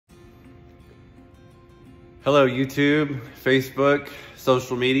Hello YouTube, Facebook,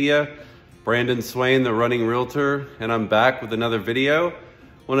 social media. Brandon Swain, the running realtor, and I'm back with another video. I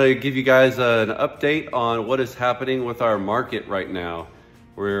want to give you guys an update on what is happening with our market right now.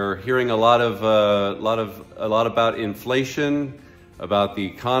 We're hearing a lot about inflation, about the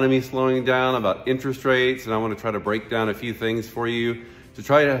economy slowing down, about interest rates, and I want to try to break down a few things for you to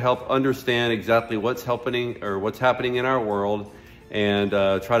try to help understand exactly what's happening in our world, and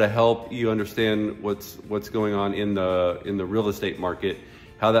try to help you understand what's going on in the real estate market,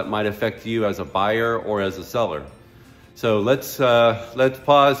 how that might affect you as a buyer or as a seller. So let's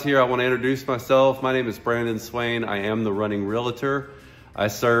pause here. I want to introduce myself. My name is Brandon Swain. I am the running realtor. I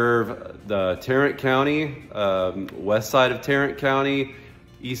serve the Tarrant County, west side of Tarrant County,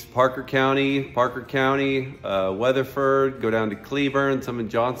 East Parker County, Weatherford, go down to Cleburne, some in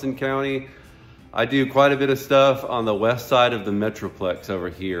Johnson County. I do quite a bit of stuff on the west side of the Metroplex over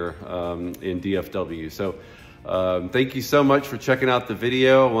here in DFW. So thank you so much for checking out the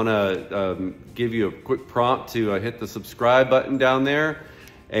video. I want to give you a quick prompt to hit the subscribe button down there,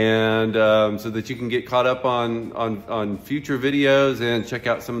 and so that you can get caught up on future videos and check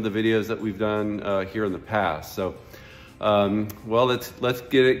out some of the videos that we've done here in the past. So well, let's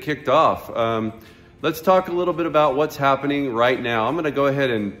get it kicked off. Let's talk a little bit about what's happening right now. I'm going to go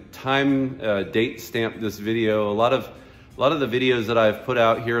ahead and date stamp this video. A lot of the videos that I've put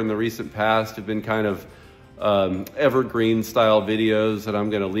out here in the recent past have been kind of evergreen style videos that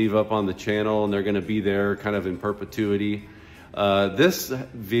I'm going to leave up on the channel, and they're going to be there kind of in perpetuity. This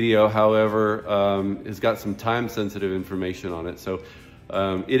video, however, has got some time sensitive information on it. So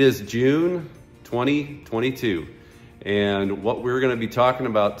it is June 2022, and what we're going to be talking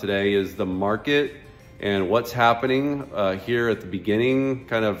about today is the market and what's happening here at the beginning,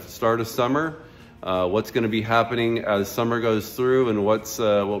 kind of start of summer, what's going to be happening as summer goes through, and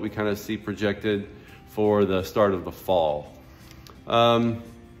what we kind of see projected for the start of the fall.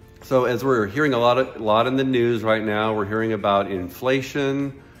 So as we're hearing a lot in the news right now, we're hearing about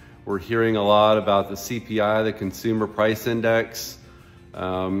inflation, we're hearing a lot about the CPI, the Consumer Price Index,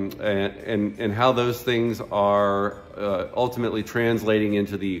 and how those things are ultimately translating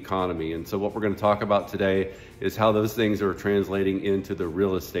into the economy. And so what we're going to talk about today is how those things are translating into the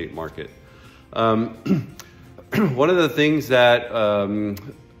real estate market. One of the things that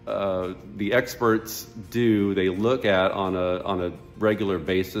the experts do, they look at on a regular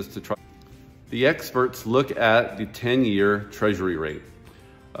basis to try. The experts look at the 10-year Treasury rate.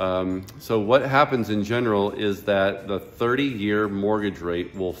 So what happens in general is that the 30-year mortgage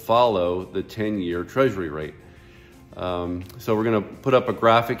rate will follow the 10-year Treasury rate. So we're going to put up a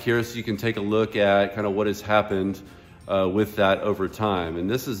graphic here so you can take a look at kind of what has happened with that over time. And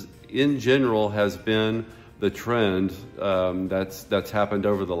this is, in general, has been the trend that's happened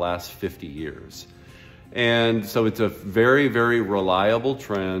over the last 50 years. And so it's a very, very reliable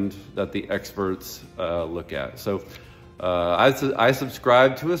trend that the experts look at. So I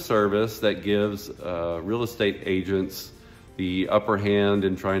subscribe to a service that gives real estate agents the upper hand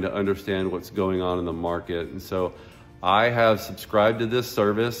in trying to understand what's going on in the market. And so I have subscribed to this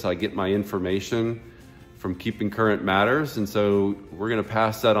service. I get my information from Keeping Current Matters. And so we're going to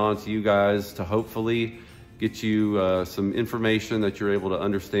pass that on to you guys to hopefully get you some information that you're able to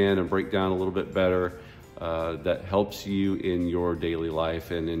understand and break down a little bit better, that helps you in your daily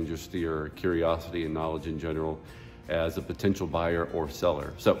life and in just your curiosity and knowledge in general as a potential buyer or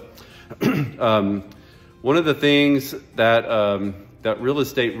seller. So one of the things that that real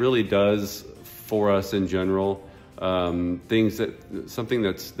estate really does for us in general, something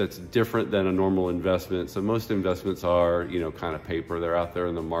that's different than a normal investment. So most investments are, kind of paper, they're out there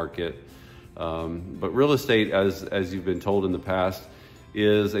in the market. But real estate, as you've been told in the past,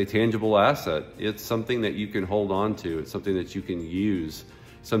 is a tangible asset. It's something that you can hold on to. It's something that you can use.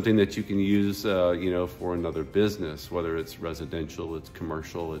 Something that you can use, for another business, whether it's residential, it's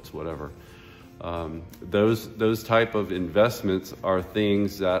commercial, it's whatever. Those type of investments are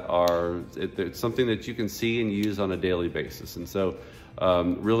things that it's something that you can see and use on a daily basis. And so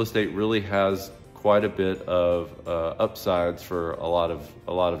real estate really has quite a bit of upsides for a lot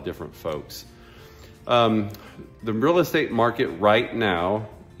of different folks. The real estate market right now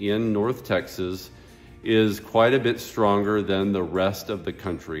in North Texas is quite a bit stronger than the rest of the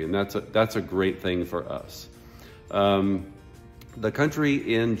country, and that's a great thing for us. The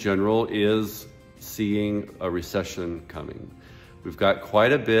country in general is seeing a recession coming. We've got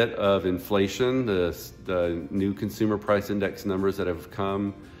quite a bit of inflation. The new Consumer Price Index numbers that have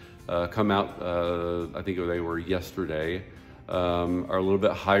come out, I think they were yesterday, are a little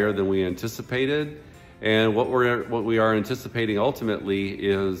bit higher than we anticipated. And what we are anticipating ultimately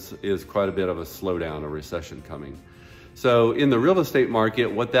is quite a bit of a slowdown, a recession coming. So in the real estate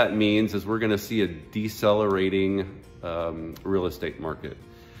market, what that means is we're going to see a decelerating real estate market.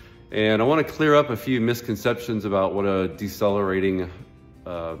 And I want to clear up a few misconceptions about what a decelerating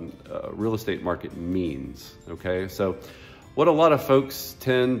real estate market means, okay? So what a lot of folks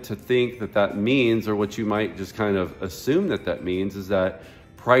tend to think that means, or what you might just kind of assume that means, is that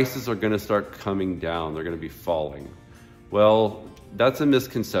prices are going to start coming down. They're going to be falling. Well, that's a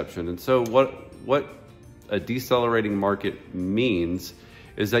misconception. And so what a decelerating market means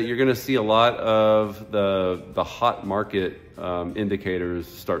is that you're going to see a lot of the hot market indicators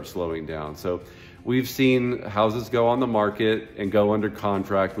start slowing down. So we've seen houses go on the market and go under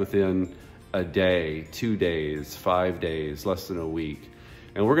contract within a day, 2 days, 5 days, less than a week.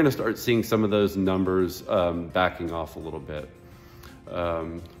 And we're going to start seeing some of those numbers backing off a little bit.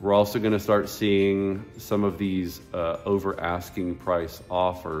 We're also going to start seeing some of these over asking price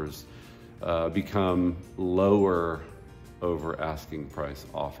offers become lower over asking price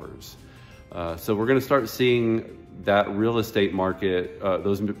offers. So we're going to start seeing that real estate market,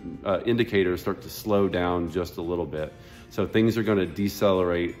 those indicators start to slow down just a little bit. So things are going to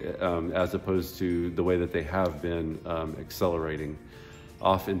decelerate as opposed to the way that they have been accelerating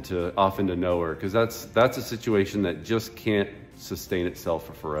off into nowhere, because that's a situation that just can't sustain itself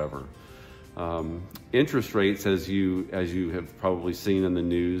for forever. Interest rates, as you have probably seen in the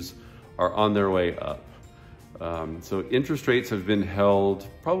news, are on their way up. So interest rates have been held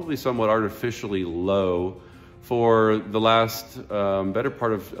probably somewhat artificially low for the last better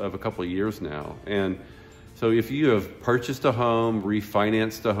part of a couple of years now. And so if you have purchased a home,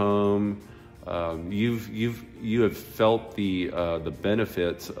 refinanced a home, you have felt the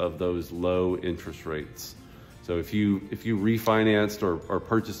benefits of those low interest rates. So if you refinanced or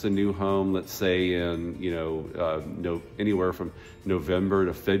purchased a new home, let's say in anywhere from November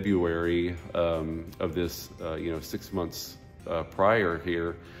to February of this 6 months prior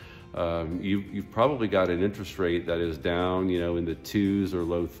here, you've probably got an interest rate that is down in the 2s or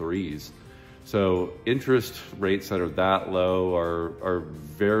low 3s. So interest rates that are that low are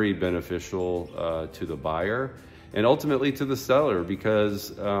very beneficial to the buyer and ultimately to the seller, because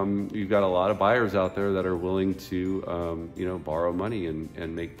you've got a lot of buyers out there that are willing to borrow money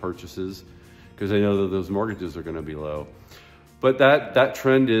and make purchases because they know that those mortgages are going to be low. But that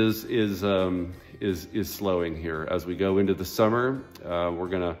trend is slowing here as we go into the summer. We're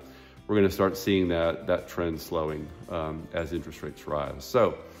gonna start seeing that trend slowing as interest rates rise.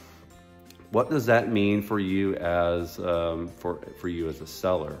 So what does that mean for you as for you as a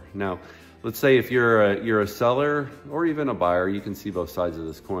seller? Now, let's say if you're a seller or even a buyer, you can see both sides of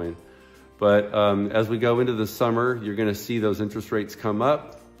this coin. But as we go into the summer, you're going to see those interest rates come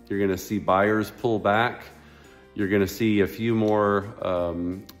up. You're going to see buyers pull back. You're going to see a few more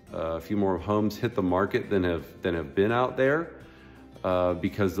homes hit the market than have been out there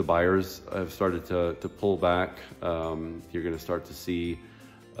because the buyers have started to pull back. You're going to start to see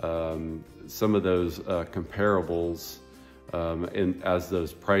some of those comparables, and as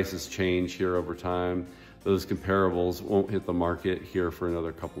those prices change here over time, those comparables won't hit the market here for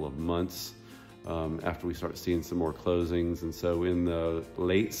another couple of months after we start seeing some more closings. And so in the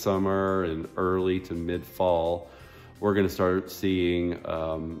late summer and early to mid-fall, we're going to start seeing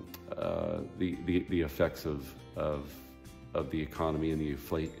the effects of the economy and the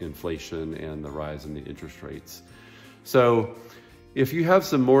inflation and the rise in the interest rates. So if you have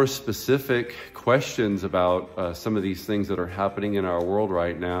some more specific questions about some of these things that are happening in our world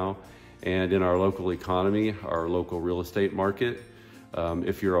right now and in our local economy, our local real estate market,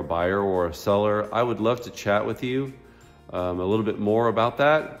 if you're a buyer or a seller, I would love to chat with you a little bit more about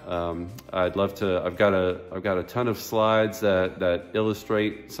that. I'd love to. I've got a ton of slides that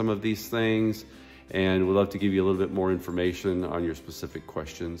illustrate some of these things, and we'd love to give you a little bit more information on your specific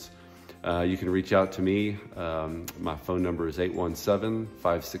questions. You can reach out to me. My phone number is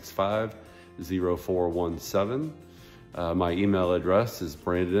 817-565-0417. My email address is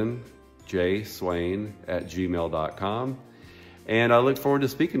brandonjswain@gmail.com. And I look forward to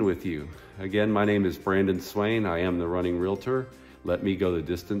speaking with you. Again, my name is Brandon Swain. I am the running realtor. Let me go the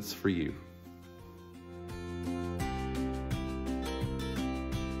distance for you.